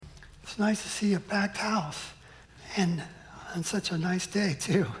It's nice to see a packed house, and on such a nice day,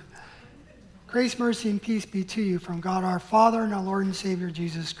 too. Grace, mercy, and peace be to you from God our Father and our Lord and Savior,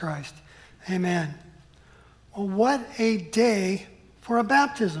 Jesus Christ. Amen. Well, what a day for a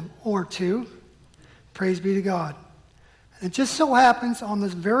baptism or two. Praise be to God. And it just so happens on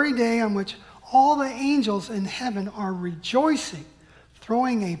this very day on which all the angels in heaven are rejoicing,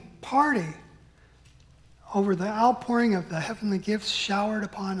 throwing a party over the outpouring of the heavenly gifts showered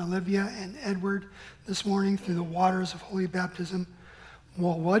upon Olivia and Edward this morning through the waters of holy baptism.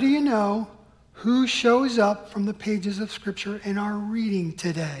 Well, what do you know? Who shows up from the pages of Scripture in our reading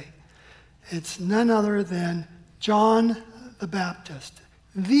today? It's none other than John the Baptist,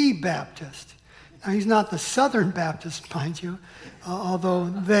 the Baptist. Now, he's not the Southern Baptist, mind you, although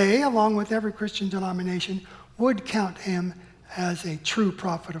they, along with every Christian denomination, would count him as a true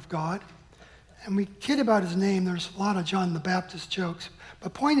prophet of God. And we kid about his name. There's a lot of John the Baptist jokes.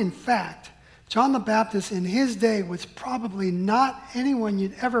 But point in fact, John the Baptist in his day was probably not anyone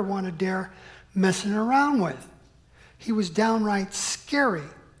you'd ever want to dare messing around with. He was downright scary,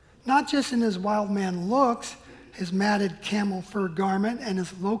 not just in his wild man looks, his matted camel fur garment, and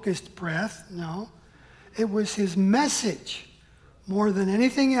his locust breath. No, it was his message more than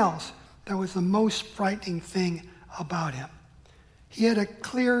anything else that was the most frightening thing about him. He had a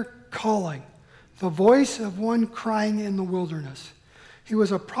clear calling, the voice of one crying in the wilderness. He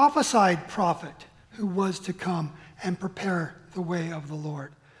was a prophesied prophet who was to come and prepare the way of the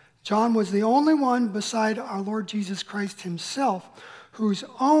Lord. John was the only one beside our Lord Jesus Christ himself whose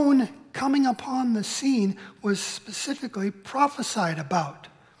own coming upon the scene was specifically prophesied about.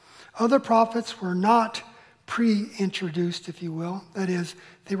 Other prophets were not pre-introduced, if you will. That is,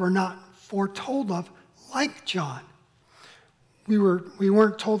 they were not foretold of like John. We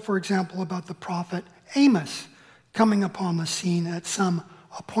weren't told, for example, about the prophet Amos coming upon the scene at some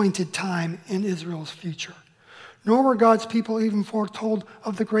appointed time in Israel's future. Nor were God's people even foretold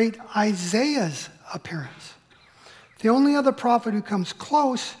of the great Isaiah's appearance. The only other prophet who comes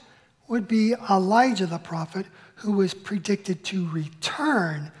close would be Elijah the prophet, who was predicted to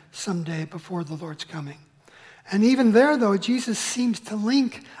return someday before the Lord's coming. And even there, though, Jesus seems to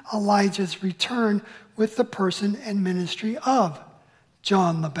link Elijah's return with the person and ministry of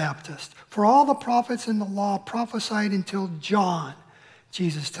John the Baptist. For all the prophets in the law prophesied until John,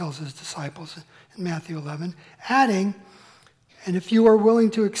 Jesus tells his disciples in Matthew 11, adding, and if you are willing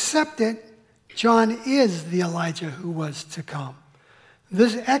to accept it, John is the Elijah who was to come.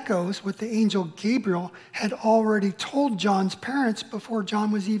 This echoes what the angel Gabriel had already told John's parents before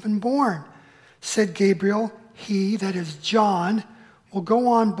John was even born. Said Gabriel, he, that is John, will go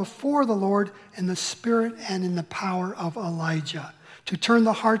on before the Lord in the spirit and in the power of Elijah, to turn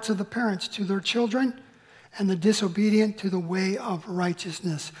the hearts of the parents to their children and the disobedient to the way of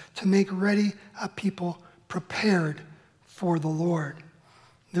righteousness, to make ready a people prepared for the Lord.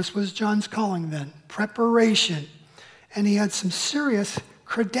 This was John's calling then, preparation. And he had some serious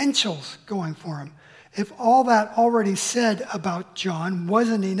credentials going for him. If all that already said about John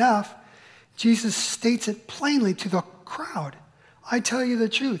wasn't enough, Jesus states it plainly to the crowd. I tell you the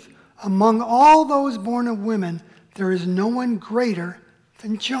truth, among all those born of women, there is no one greater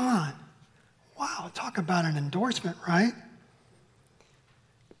than John. Wow, talk about an endorsement, right?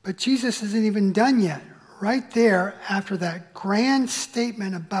 But Jesus isn't even done yet. Right there, after that grand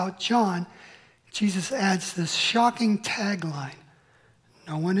statement about John, Jesus adds this shocking tagline.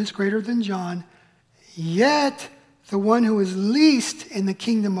 No one is greater than John, yet the one who is least in the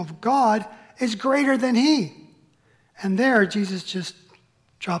kingdom of God is greater than he. And there, Jesus just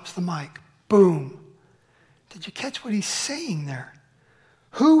drops the mic. Boom. Did you catch what he's saying there?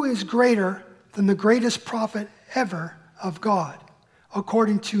 Who is greater than the greatest prophet ever of God,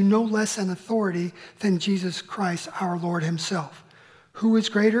 according to no less an authority than Jesus Christ, our Lord himself? Who is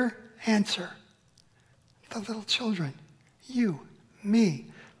greater? Answer. The little children. You, me,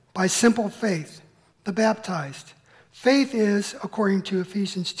 by simple faith, the baptized. Faith is, according to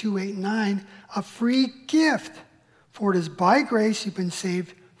Ephesians 2:8-9, a free gift. For it is by grace you've been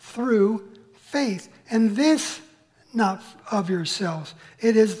saved through faith. And this, not of yourselves.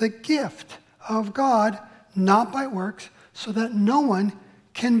 It is the gift of God, not by works, so that no one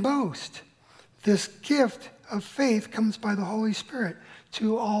can boast. This gift of faith comes by the Holy Spirit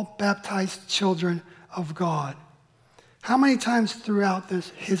to all baptized children of God. How many times throughout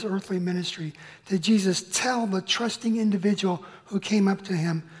his earthly ministry did Jesus tell the trusting individual who came up to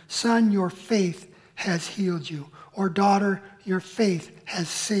him, son, your faith has healed you, or daughter, your faith has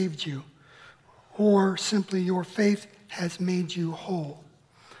saved you, or simply your faith has made you whole?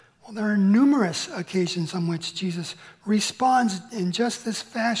 Well, there are numerous occasions on which Jesus responds in just this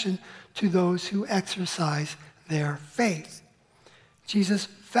fashion to those who exercise their faith. Jesus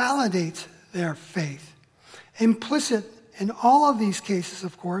validates their faith. Implicit in all of these cases,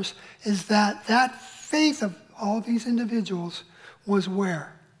 of course, is that faith of all these individuals was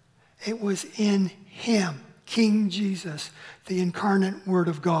where? It was in him, King Jesus, the incarnate Word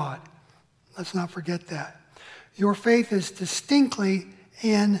of God. Let's not forget that. Your faith is distinctly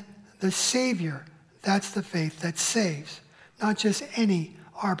in the Savior. That's the faith that saves, not just any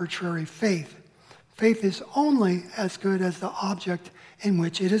arbitrary faith. Faith is only as good as the object in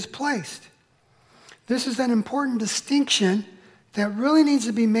which it is placed. This is an important distinction that really needs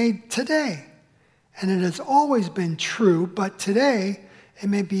to be made today. And it has always been true, but today it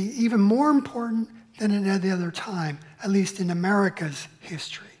may be even more important than at any other time, at least in America's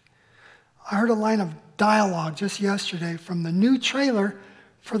history. I heard a line of dialogue just yesterday from the new trailer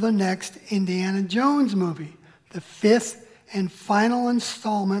for the next Indiana Jones movie, the fifth and final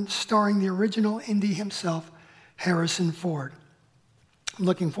installment starring the original Indy himself, Harrison Ford. I'm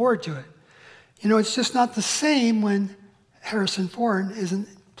looking forward to it. You know, it's just not the same when Harrison Ford isn't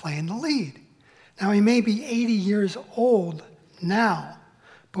playing the lead. Now, he may be 80 years old now,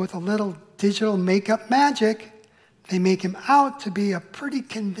 but with a little digital makeup magic, they make him out to be a pretty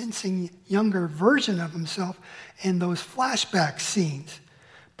convincing younger version of himself in those flashback scenes.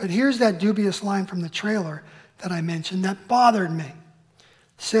 But here's that dubious line from the trailer that I mentioned that bothered me.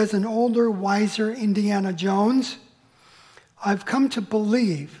 Says an older, wiser Indiana Jones, "I've come to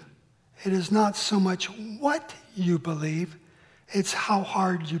believe it is not so much what you believe, it's how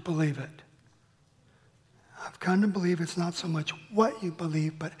hard you believe it." I've come to believe it's not so much what you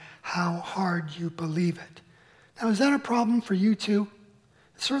believe, but how hard you believe it. Now, is that a problem for you too?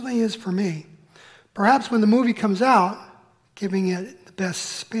 It certainly is for me. Perhaps when the movie comes out, giving it the best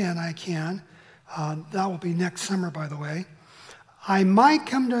spin I can, that will be next summer, by the way, I might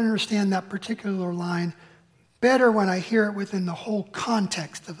come to understand that particular line better when I hear it within the whole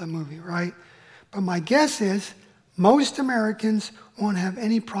context of the movie, right? But my guess is most Americans won't have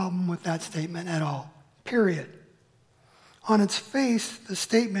any problem with that statement at all, period. On its face, the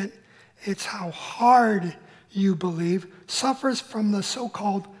statement, "It's how hard you believe," suffers from the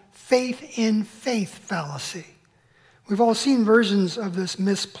so-called faith in faith fallacy. We've all seen versions of this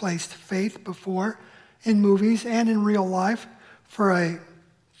misplaced faith before in movies and in real life. For a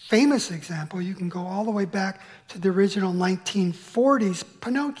famous example, you can go all the way back to the original 1940s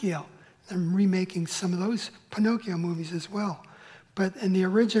Pinocchio. They're remaking some of those Pinocchio movies as well. But in the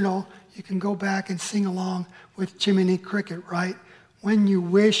original, you can go back and sing along with Jiminy Cricket, right? "When you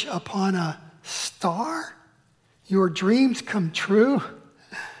wish upon a star, your dreams come true."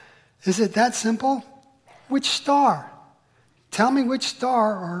 Is it that simple? Which star? Tell me which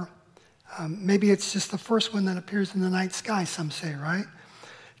star, or maybe it's just the first one that appears in the night sky, some say, right?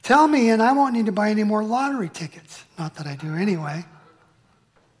 Tell me, and I won't need to buy any more lottery tickets. Not that I do anyway.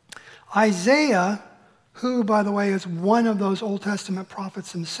 Isaiah, who, by the way, is one of those Old Testament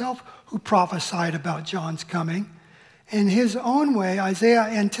prophets himself who prophesied about John's coming, in his own way, Isaiah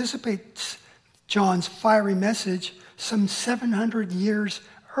anticipates John's fiery message some 700 years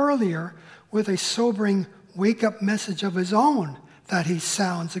earlier with a sobering wake-up message of his own that he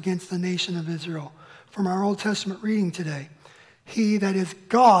sounds against the nation of Israel. From our Old Testament reading today, "He that is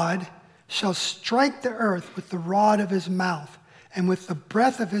God shall strike the earth with the rod of his mouth, and with the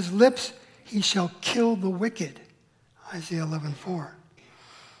breath of his lips he shall kill the wicked." Isaiah 11:4.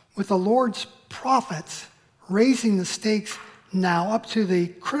 With the Lord's prophets raising the stakes now up to the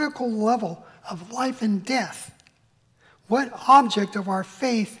critical level of life and death, what object of our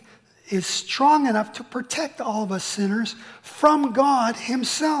faith is strong enough to protect all of us sinners from God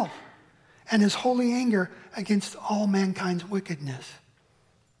himself and his holy anger against all mankind's wickedness?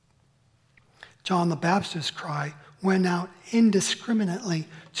 John the Baptist's cry went out indiscriminately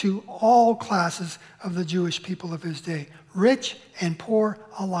to all classes of the Jewish people of his day, rich and poor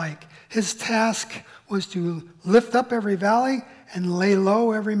alike. His task was to lift up every valley and lay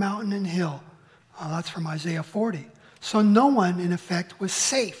low every mountain and hill. That's from Isaiah 40. So no one, in effect, was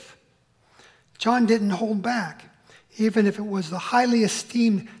safe. John didn't hold back, even if it was the highly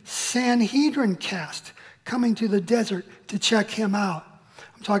esteemed Sanhedrin caste coming to the desert to check him out.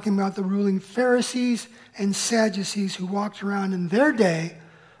 I'm talking about the ruling Pharisees and Sadducees who walked around in their day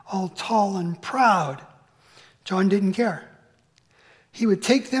all tall and proud. John didn't care. He would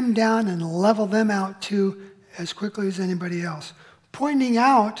take them down and level them out too as quickly as anybody else. Pointing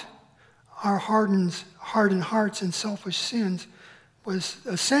out our hardened hearts and selfish sins was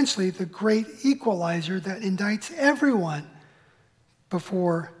essentially the great equalizer that indicts everyone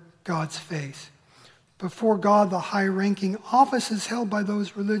before God's face. Before God, the high-ranking offices held by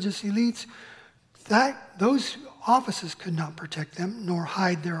those religious elites, those offices could not protect them, nor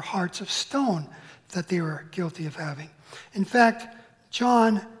hide their hearts of stone that they were guilty of having. In fact,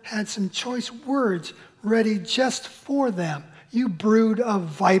 John had some choice words ready just for them. "You brood of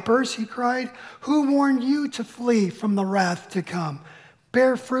vipers," he cried, "who warned you to flee from the wrath to come?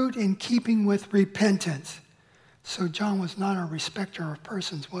 Bear fruit in keeping with repentance." So John was not a respecter of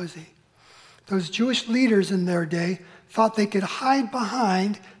persons, was he? Those Jewish leaders in their day thought they could hide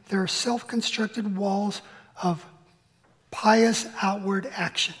behind their self-constructed walls of pious outward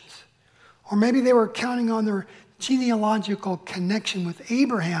actions. Or maybe they were counting on their genealogical connection with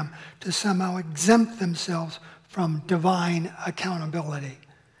Abraham to somehow exempt themselves from divine accountability.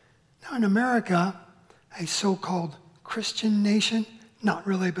 Now in America, a so-called Christian nation, not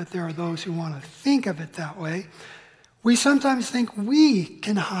really, but there are those who want to think of it that way, we sometimes think we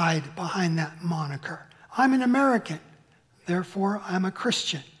can hide behind that moniker. I'm an American, therefore I'm a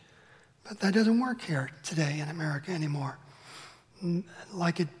Christian. But that doesn't work here today in America anymore. And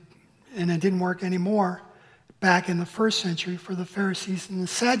it didn't work anymore back in the first century for the Pharisees and the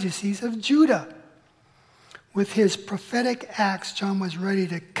Sadducees of Judah. With his prophetic acts, John was ready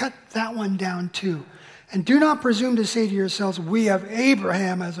to cut that one down too. "And do not presume to say to yourselves, 'We have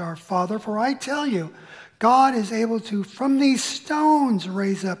Abraham as our father,' for I tell you, God is able to, from these stones,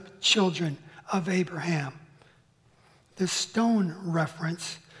 raise up children of Abraham." This stone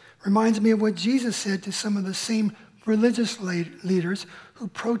reference reminds me of what Jesus said to some of the same religious leaders who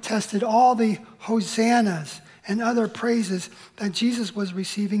protested all the hosannas and other praises that Jesus was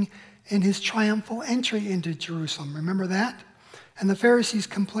receiving in his triumphal entry into Jerusalem. Remember that? And the Pharisees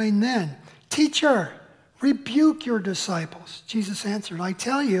complained then, "Teacher, rebuke your disciples." Jesus answered, "I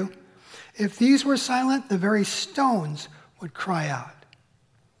tell you, if these were silent, the very stones would cry out."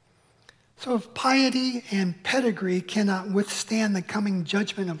 So if piety and pedigree cannot withstand the coming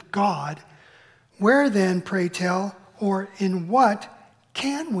judgment of God, where then, pray tell, or in what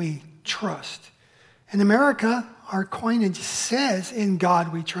can we trust? In America, our coinage says, "In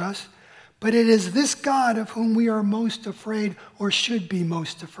God we trust," but it is this God of whom we are most afraid, or should be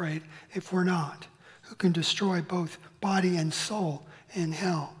most afraid if we're not, who can destroy both body and soul in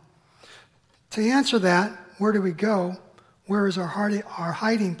hell. To answer that, where do we go? Where is our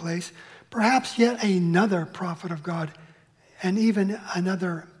hiding place? Perhaps yet another prophet of God and even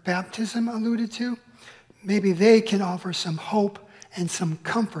another baptism alluded to. Maybe they can offer some hope and some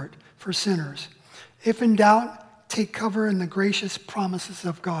comfort for sinners. If in doubt, take cover in the gracious promises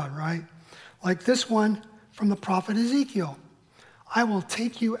of God, right? Like this one from the prophet Ezekiel. "I will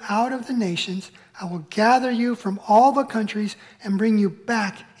take you out of the nations. I will gather you from all the countries and bring you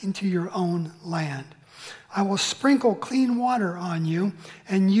back into your own land. I will sprinkle clean water on you,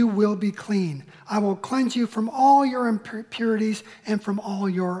 and you will be clean. I will cleanse you from all your impurities and from all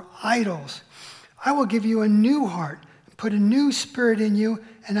your idols. I will give you a new heart, put a new spirit in you,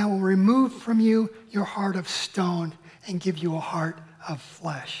 and I will remove from you your heart of stone and give you a heart of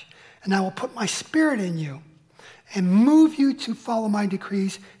flesh. And I will put my spirit in you and move you to follow my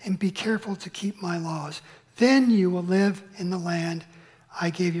decrees and be careful to keep my laws. Then you will live in the land I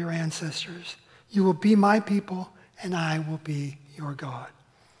gave your ancestors. You will be my people, and I will be your God."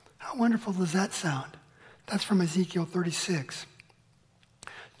 How wonderful does that sound? That's from Ezekiel 36.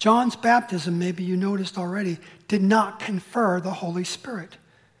 John's baptism, maybe you noticed already, did not confer the Holy Spirit.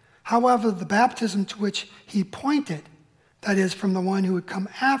 However, the baptism to which he pointed, that is, from the one who would come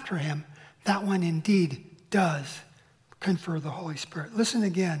after him, that one indeed does confer the Holy Spirit. Listen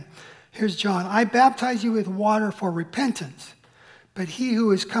again. Here's John. "I baptize you with water for repentance. But he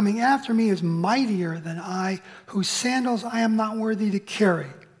who is coming after me is mightier than I, whose sandals I am not worthy to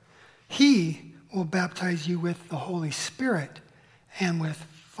carry. He will baptize you with the Holy Spirit and with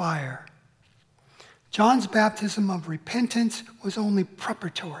fire." John's baptism of repentance was only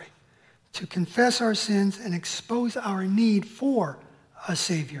preparatory to confess our sins and expose our need for a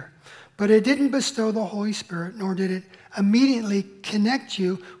Savior. But it didn't bestow the Holy Spirit, nor did it immediately connect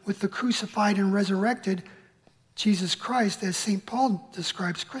you with the crucified and resurrected Jesus Christ, as St. Paul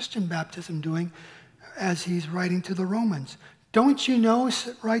describes Christian baptism doing as he's writing to the Romans. "Don't you know,"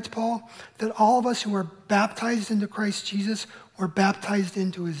 writes Paul, "that all of us who were baptized into Christ Jesus were baptized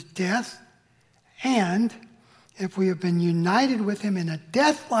into his death? And if we have been united with him in a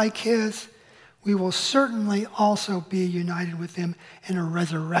death like his, we will certainly also be united with him in a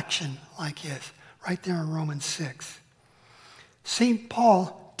resurrection like his." Right there in Romans 6. St.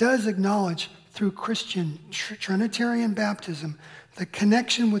 Paul does acknowledge through Christian Trinitarian baptism, the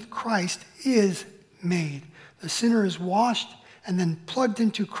connection with Christ is made. The sinner is washed and then plugged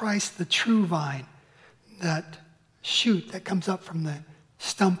into Christ, the true vine, that shoot that comes up from the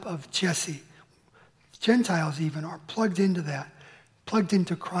stump of Jesse. Gentiles even are plugged into that, plugged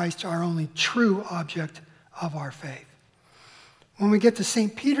into Christ, our only true object of our faith. When we get to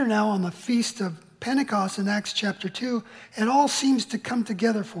St. Peter now on the Feast of Pentecost in Acts chapter 2, it all seems to come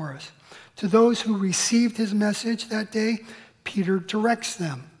together for us. To those who received his message that day, Peter directs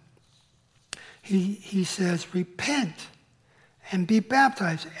them. He says, repent and be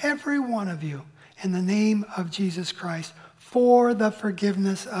baptized, every one of you, in the name of Jesus Christ for the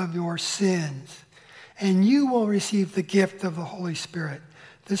forgiveness of your sins. And you will receive the gift of the Holy Spirit.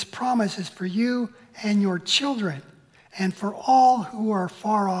 This promise is for you and your children and for all who are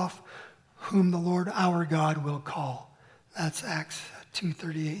far off, whom the Lord our God will call. That's Acts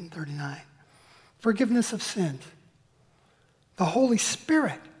 2:38 and 39. Forgiveness of sins. The Holy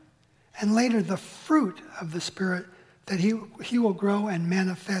Spirit. And later the fruit of the Spirit that he will grow and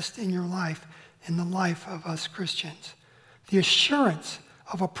manifest in your life, in the life of us Christians. The assurance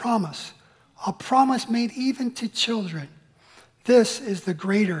of a promise made even to children. This is the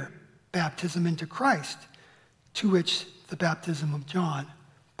greater baptism into Christ, to which the baptism of John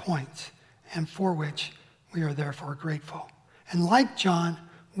points, and for which we are therefore grateful. And like John,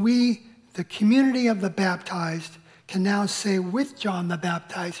 we, the community of the baptized, can now say with John the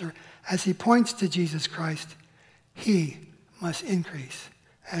baptizer, as he points to Jesus Christ, he must increase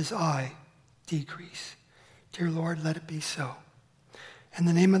as I decrease. Dear Lord, let it be so. In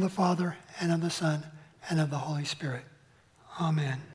the name of the Father, and of the Son, and of the Holy Spirit. Amen.